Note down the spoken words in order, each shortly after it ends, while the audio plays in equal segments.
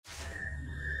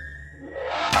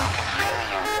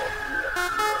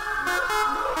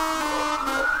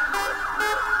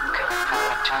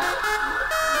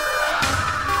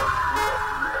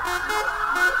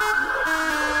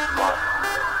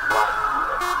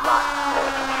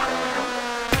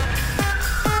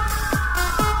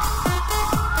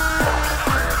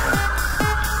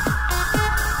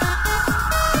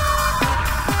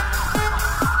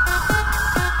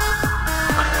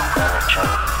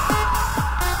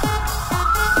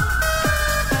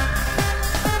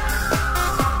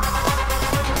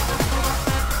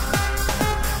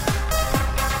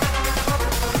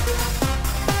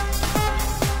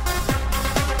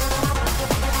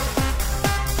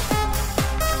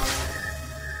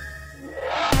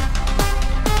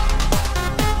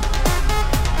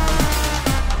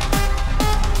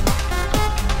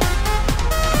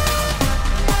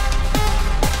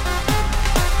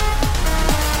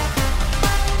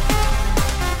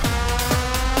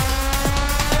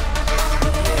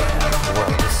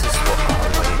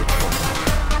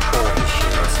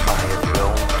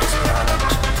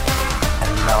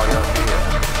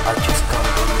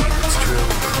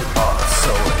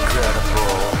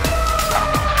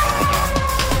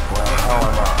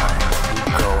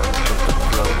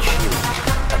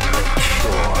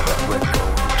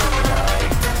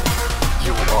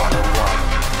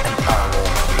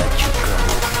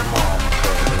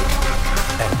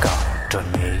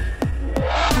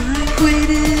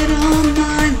Waited all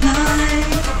my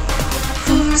life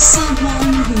for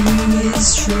someone who is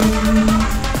true.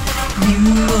 You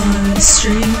are a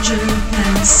stranger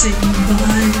passing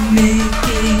by,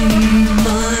 making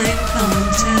my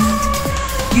contact.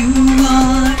 You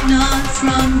are not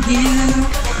from here.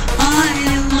 I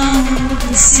alone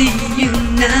can see you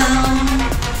now.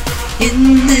 In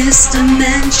this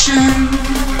dimension,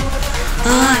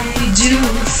 I do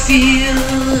feel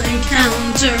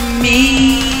encounter me.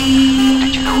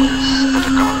 Did you notice that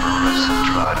the conquerors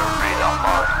try to read our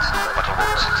minds, but they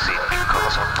won't succeed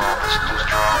because our thought is too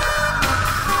strong?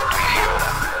 Do you hear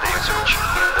them? They are searching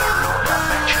in their own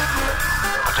dimension,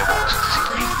 but they won't succeed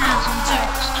because our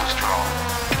thought is too strong.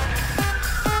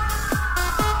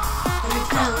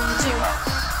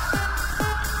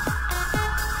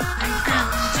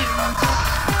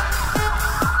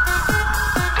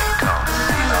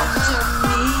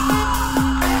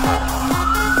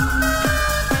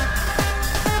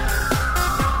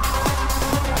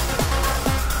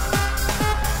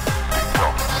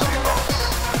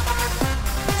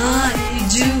 I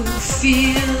do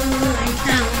feel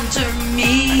encounter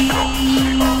me. I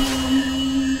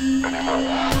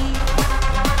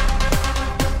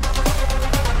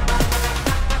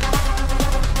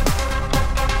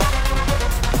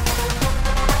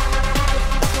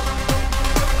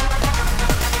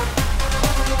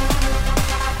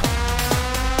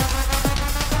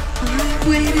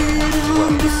waited all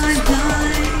my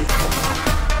life.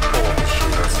 All the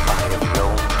years I have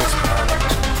known this planet,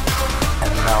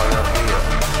 and now you're here.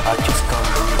 I just can't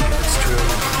believe it's true.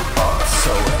 You are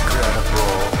so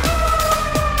incredible.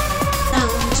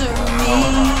 Encounter me.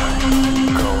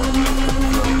 Going to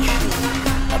approach you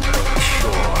and make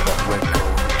sure that we're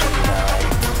going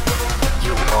tonight.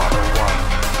 You are the one,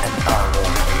 and I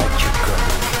won't let you go.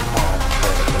 Come on,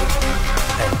 baby,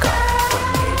 and come with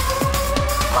me.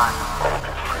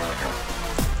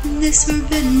 This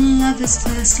forbidden love is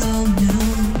past all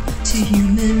known to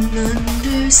human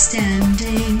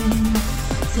understanding,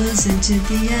 flows into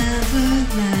the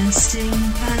everlasting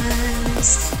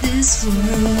past this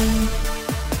world,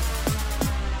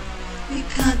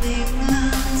 becoming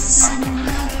us in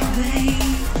another way.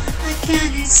 I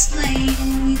can't explain,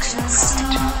 we just